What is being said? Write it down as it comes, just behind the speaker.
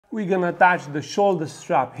we're gonna attach the shoulder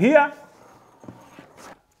strap here,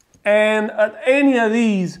 and at any of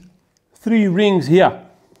these 3 rings here.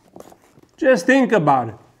 Just think about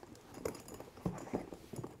it.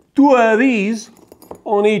 2 of these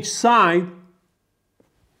on each side,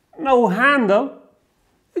 no handle,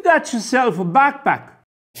 you got yourself a backpack.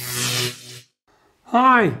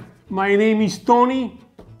 Hi, my name is Tony,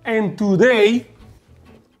 and today,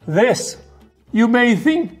 this. You may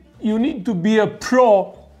think you need to be a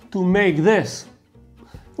pro to make this.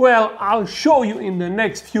 Well, I'll show you in the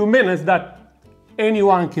next few minutes that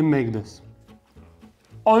anyone can make this.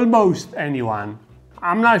 Almost anyone.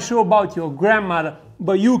 I'm not sure about your grandmother,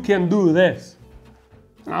 but you can do this.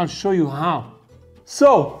 And I'll show you how.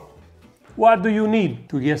 So, what do you need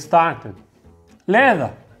to get started?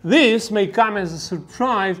 Leather. This may come as a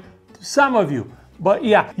surprise to some of you, but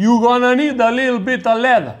yeah, you're gonna need a little bit of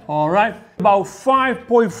leather, all right? About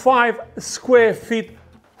 5.5 square feet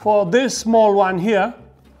for this small one here,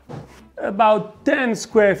 about 10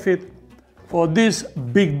 square feet for this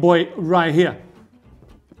big boy right here.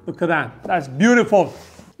 Look at that, that's beautiful.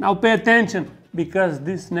 Now pay attention, because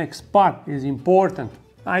this next part is important.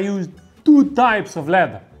 I used 2 types of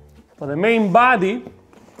leather. For the main body,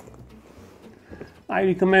 I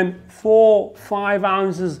recommend 4-5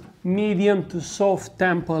 ounces medium to soft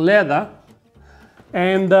temper leather,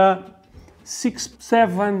 and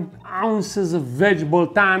 6-7 ounces of vegetable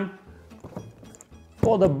tan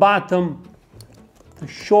for the bottom, the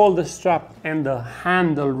shoulder strap, and the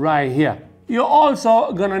handle right here. You're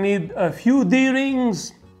also gonna need a few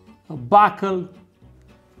D-rings, a buckle,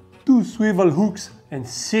 2 swivel hooks, and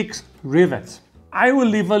 6 rivets. I will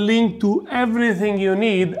leave a link to everything you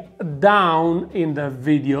need down in the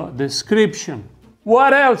video description.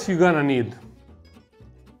 What else you gonna need?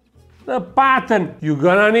 The pattern. You're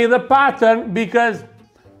gonna need a pattern because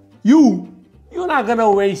you're not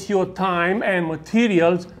gonna waste your time and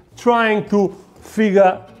materials trying to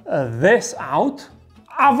figure this out.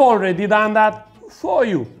 I've already done that for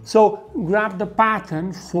you. So grab the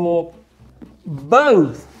pattern for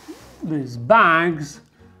both these bags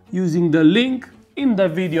using the link in the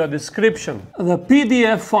video description. The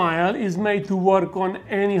PDF file is made to work on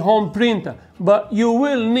any home printer, but you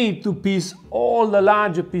will need to piece all the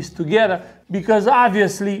larger pieces together because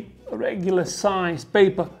obviously regular size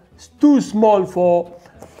paper is too small for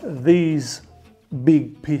these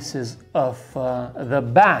big pieces of the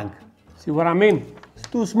bag. See what I mean? It's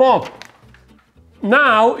too small.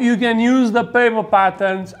 Now you can use the paper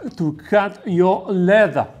patterns to cut your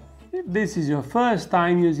leather. If this is your first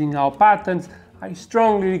time using our patterns, I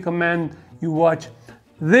strongly recommend you watch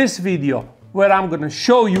this video where I'm going to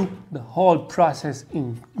show you the whole process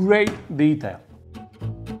in great detail.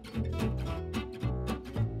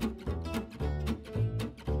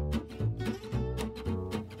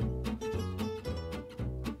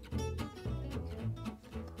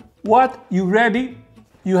 What? You ready?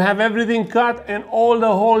 You have everything cut and all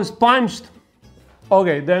the holes punched?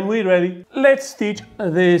 Okay, then we're ready. Let's stitch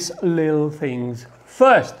these little things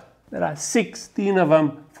first. There are 16 of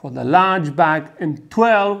them for the large bag and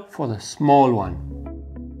 12 for the small one.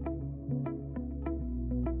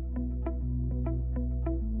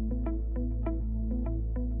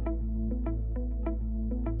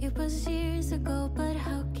 It was years ago, but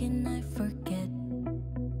how can I forget?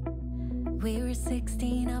 We were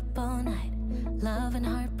 16 up all night. Love and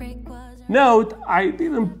heartbreak was... Note, I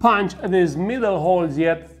didn't punch these middle holes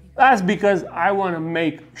yet. That's because I want to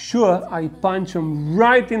make sure I punch them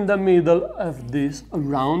right in the middle of these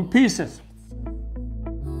round pieces.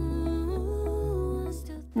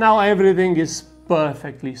 Now everything is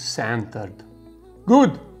perfectly centered.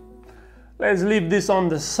 Good. Let's leave this on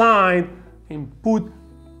the side and put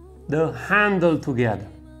the handle together.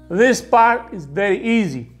 This part is very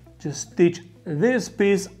easy. Just stitch this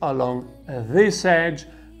piece along this edge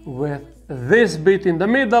with this bit in the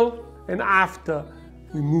middle, and after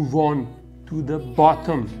we move on to the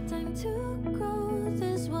bottom. Time to grow,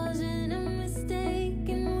 this wasn't a mistake,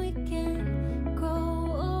 and we can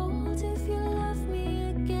grow old if you love me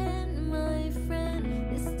again, my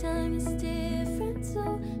friend. This time is different,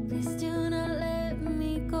 so please do not let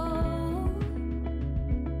me go.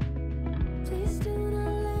 Please do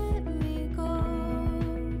not let me go.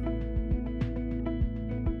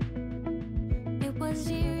 It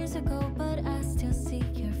was years ago, but I still see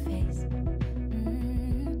your face.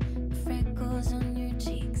 Freckles on your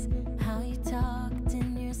cheeks, how you talked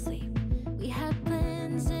in your sleep. We had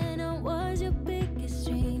plans and I was your biggest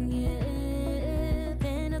dream, yeah.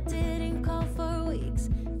 Then I didn't call for weeks,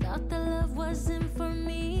 thought the love wasn't for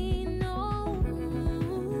me, no.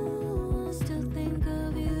 Still think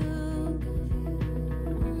of you.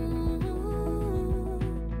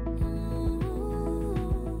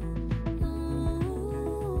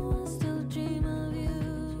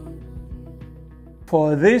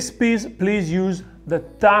 For this piece, please use the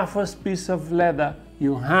toughest piece of leather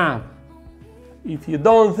you have. If you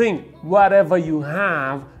don't think whatever you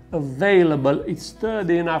have available is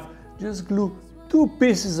sturdy enough, just glue 2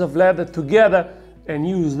 pieces of leather together and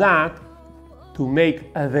use that to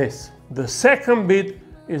make this. The second bit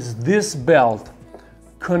is this belt,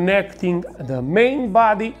 connecting the main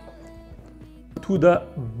body to the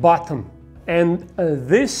bottom, and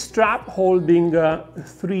this strap holding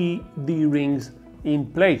 3 D-rings in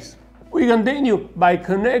place. We continue by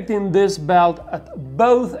connecting this belt at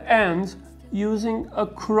both ends using a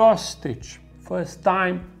cross stitch. First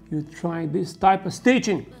time you try this type of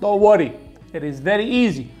stitching, don't worry, it is very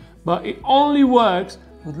easy, but it only works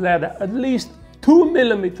with leather at least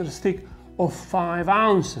 2mm thick of 5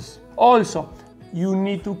 ounces. Also, you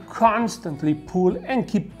need to constantly pull and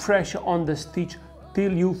keep pressure on the stitch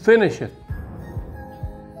till you finish it.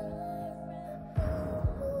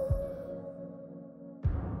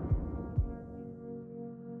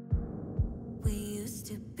 We used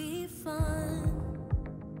to be fun.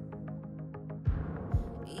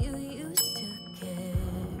 You used to care.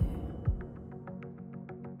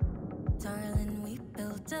 Darling, we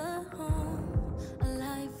built a home, a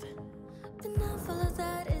life. But now all of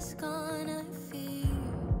that is gone. I fear,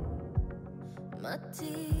 my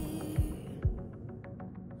dear.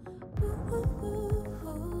 Ooh, ooh, ooh,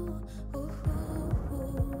 ooh, ooh,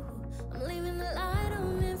 ooh. I'm leaving the light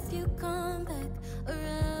on if you come back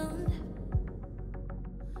around.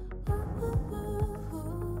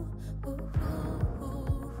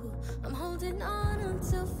 I'm holding on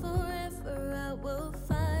until forever. I will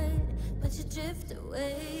fight, but you drift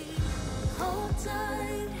away. Hold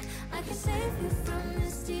tight, I can save you from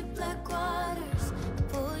this deep black waters.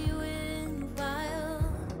 Pull you in while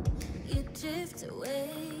you drift away.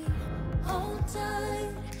 Hold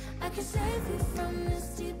tight, I can save you from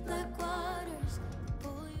this deep black waters.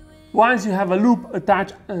 Pull you in. Once you have a loop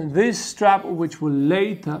attached and this strap, which will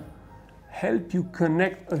later help you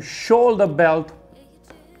connect a shoulder belt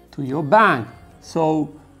to your bag, so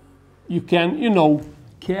you can,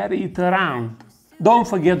 carry it around. Don't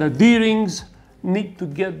forget the D-rings, need to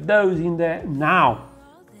get those in there now.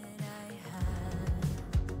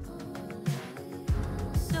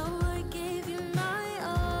 So I gave you my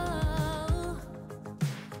all,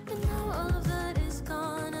 but now all of that is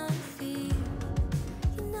gone. I feel,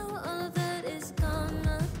 all of that is gone,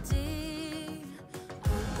 my dear.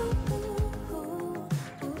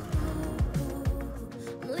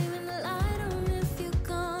 I'm leaving the light on if you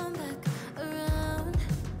come back around.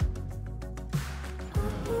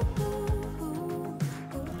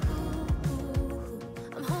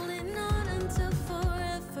 I'm holding on until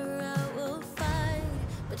forever. I will fight,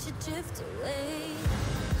 but you drift away.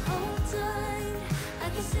 Hold tight, I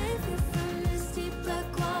can save you from this deep black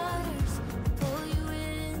waters. Pull you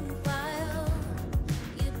in while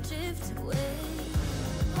you drift away.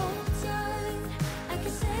 Hold tight, I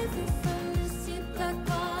can save you from this deep black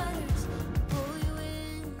waters. Pull you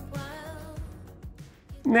in while.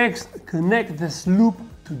 Next, connect this loop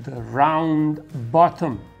to the round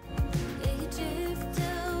bottom. Yeah, you drift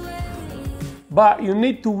away. But you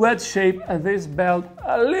need to wedge shape this belt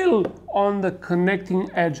a little on the connecting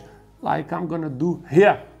edge, like I'm gonna do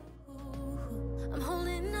here. I'm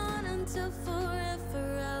holding on until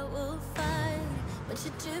forever. I will fight, but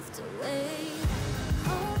you drift away.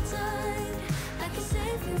 Hold tight, I can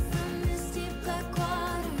save you from this deep black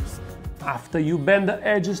waters. After you bend the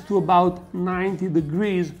edges to about 90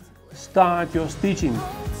 degrees, start your stitching.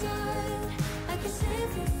 Hold tight, I can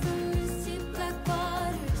save you from this deep black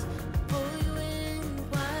waters. Pull you in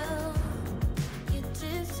while you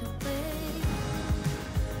drift away.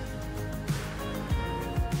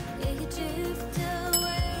 Yeah, you drift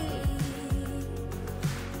away.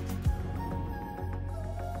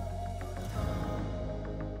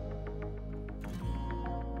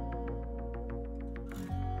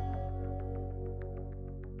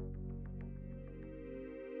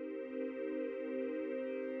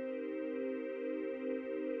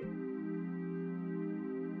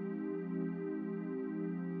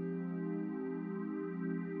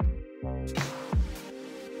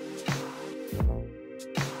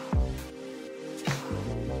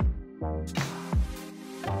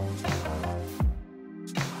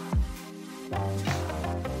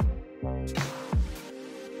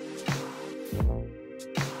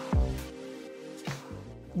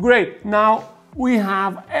 Great, now we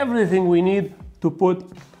have everything we need to put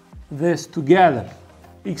this together,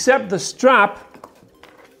 except the strap,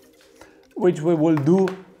 which we will do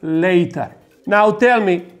later. Now tell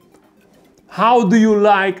me, how do you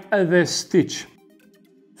like this stitch?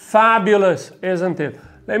 Fabulous, isn't it?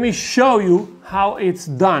 Let me show you how it's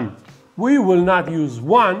done. We will not use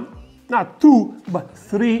one, not two, but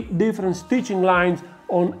three different stitching lines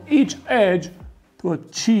on each edge to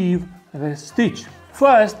achieve the stitch.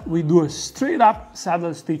 First, we do a straight up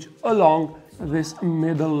saddle stitch along this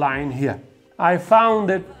middle line here. I found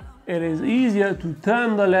that it is easier to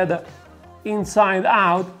turn the leather inside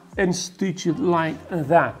out and stitch it like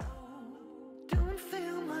that. Don't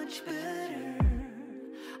feel much better.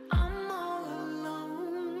 I'm all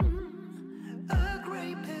alone. A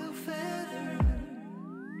gray pale feather.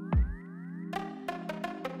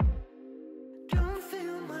 Don't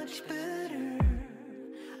feel much better.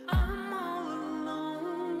 I'm all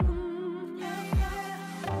alone. Yeah, yeah.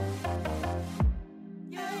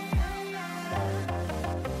 Yeah, yeah, yeah.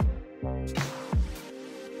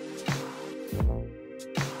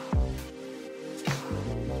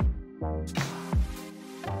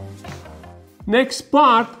 Next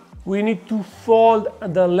part, we need to fold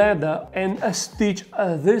the leather and stitch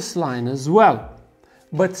this line as well.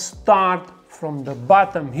 But start from the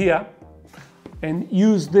bottom here and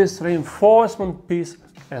use this reinforcement piece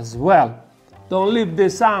as well. Don't leave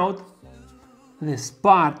this out. This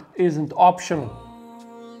part isn't optional.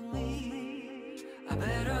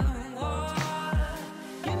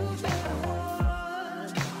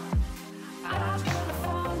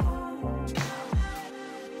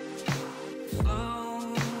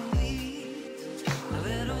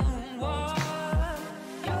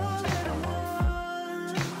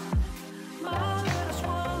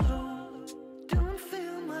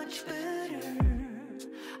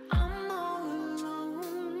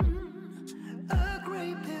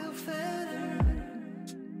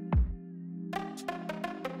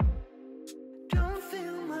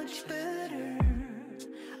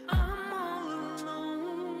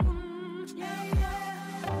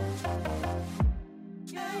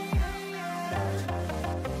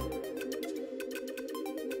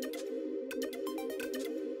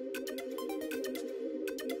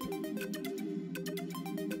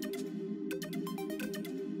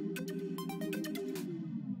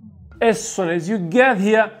 As soon as you get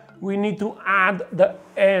here, we need to add the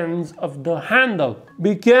ends of the handle.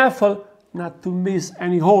 Be careful not to miss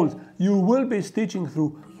any holes. You will be stitching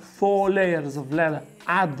through 4 layers of leather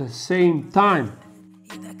at the same time.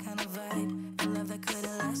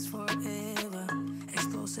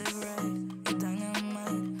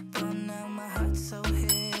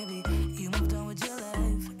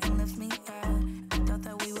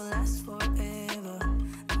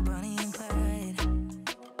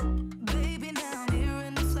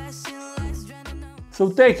 So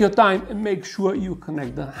take your time and make sure you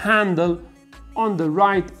connect the handle on the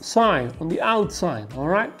right side, on the outside, all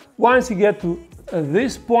right? Once you get to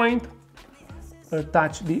this point,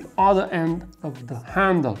 attach the other end of the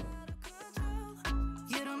handle.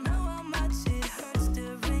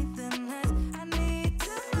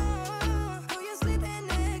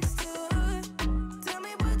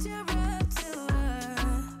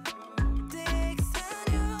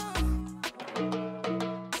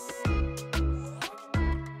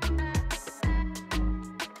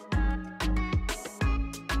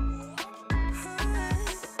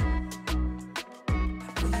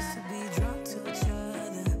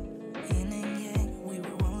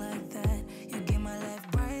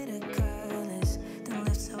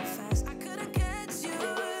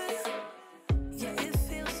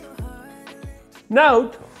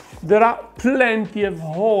 Note, there are plenty of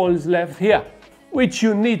holes left here, which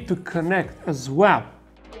you need to connect as well.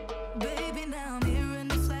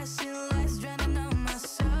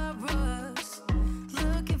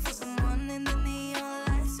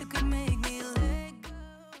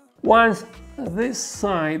 Once this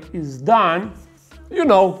side is done, you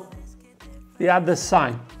know, the other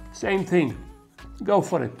side, same thing, go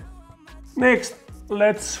for it. Next,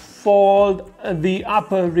 let's fold the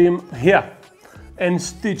upper rim here and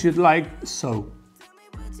stitch it like so.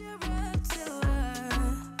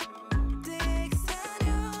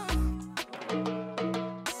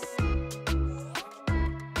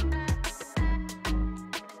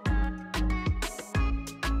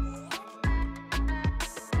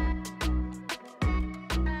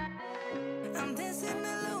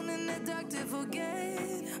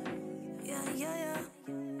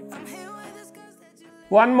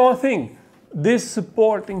 One more thing, this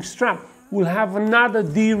supporting strap will have another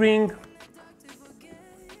D-ring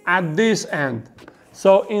at this end.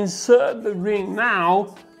 So insert the ring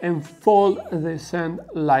now and fold this end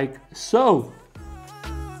like so.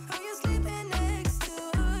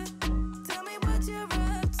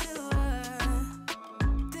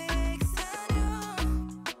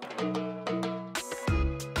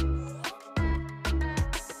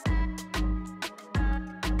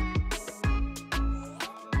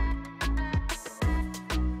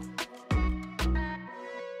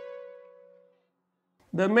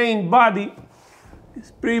 the main body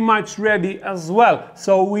is pretty much ready as well,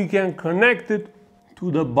 so we can connect it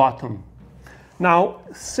to the bottom. Now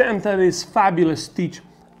center this fabulous stitch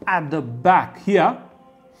at the back here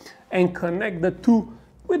and connect the two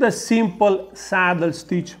with a simple saddle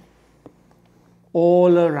stitch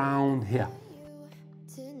all around here.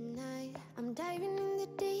 Tonight, I'm diving in the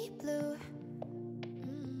deep blue.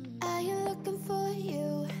 I am looking for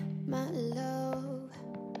you, my love.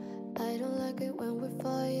 I don't like it when we're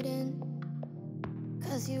fighting,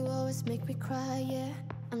 'cause you always make me cry, yeah.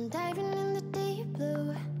 I'm diving in the deep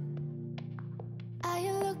blue. I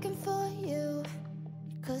am looking for you,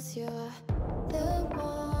 'cause you're the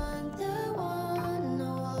one I want.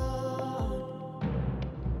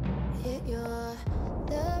 Yeah, you're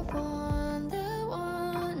the one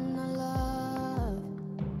I love.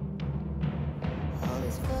 All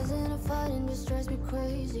this fussing and fighting just drives me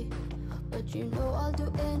crazy, but you know I'll do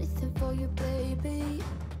anything for you, baby,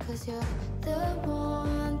 'cause you're the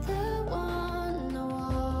one I want.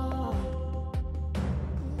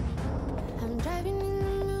 I'm driving in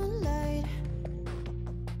the moonlight.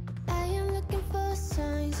 I am looking for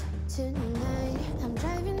signs tonight. I'm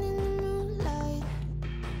driving in the moonlight.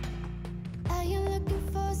 I am looking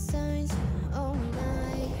for signs, oh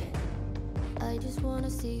my. I just wanna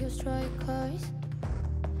see your strikers.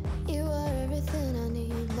 You are everything I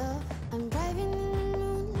need, love. I'm driving in the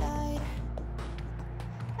moonlight.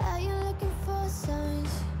 I am looking for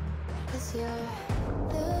signs, 'cause you're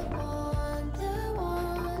the one I want.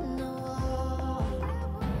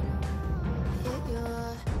 Yeah,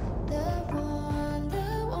 you're the one I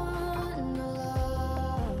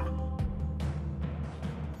love.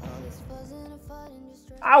 All this fussing and fighting just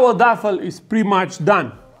drives Our duffel is pretty much done.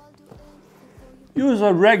 Use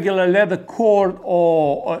a regular leather cord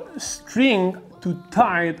or a string to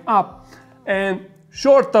tie it up, and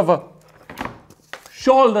short of a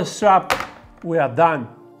shoulder strap, we are done.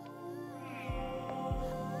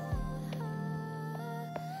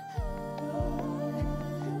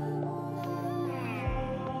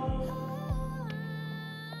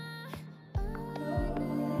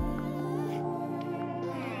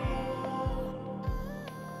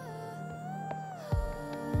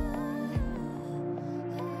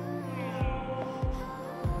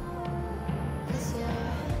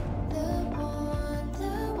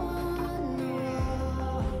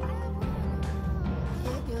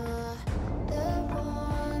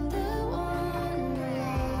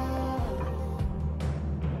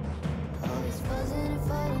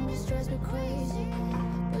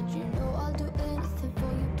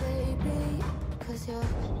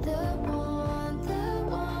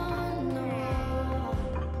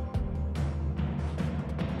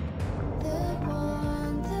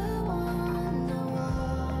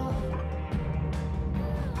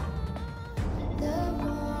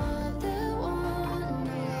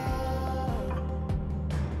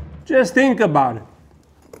 Just think about it.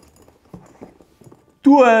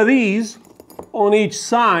 Two of these on each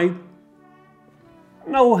side,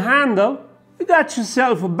 no handle, you got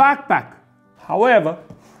yourself a backpack. However,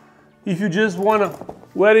 if you just want to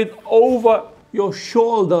wear it over your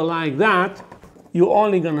shoulder like that, you're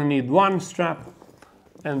only going to need one strap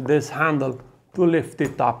and this handle to lift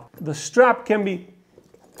it up. The strap can be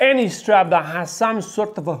any strap that has some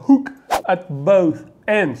sort of a hook at both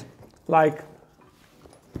ends, like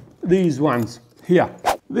these ones here.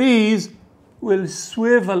 These will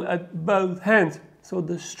swivel at both ends, so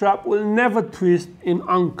the strap will never twist in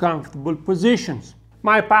uncomfortable positions.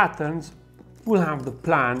 My patterns will have the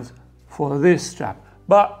plans for this strap,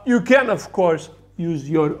 but you can of course use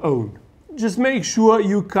your own. Just make sure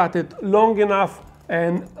you cut it long enough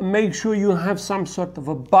and make sure you have some sort of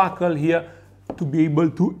a buckle here to be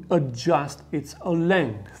able to adjust its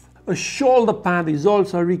length. A shoulder pad is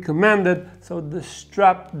also recommended so the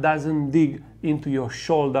strap doesn't dig into your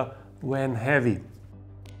shoulder when heavy.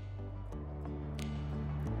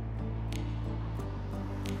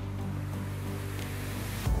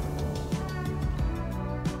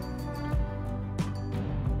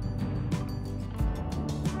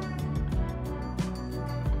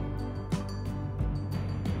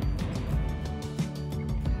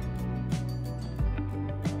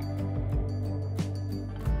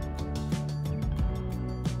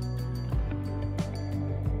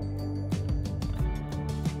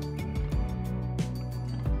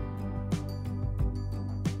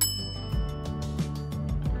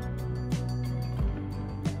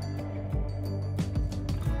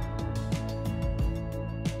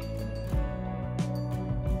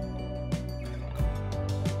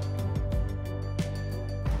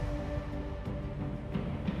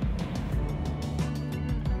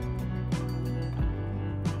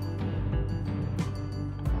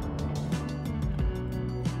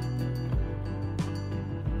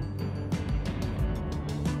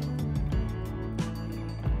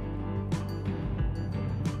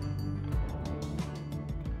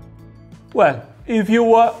 Well, if you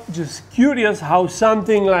were just curious how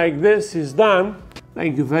something like this is done,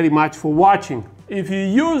 thank you very much for watching. If you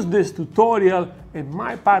use this tutorial and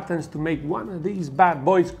my patterns to make one of these bad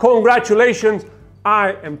boys, congratulations,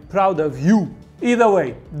 I am proud of you. Either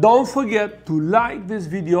way, don't forget to like this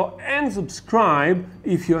video and subscribe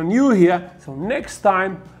if you're new here, so next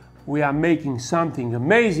time we are making something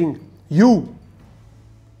amazing, you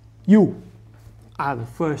are the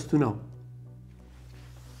first to know.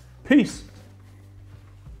 Peace.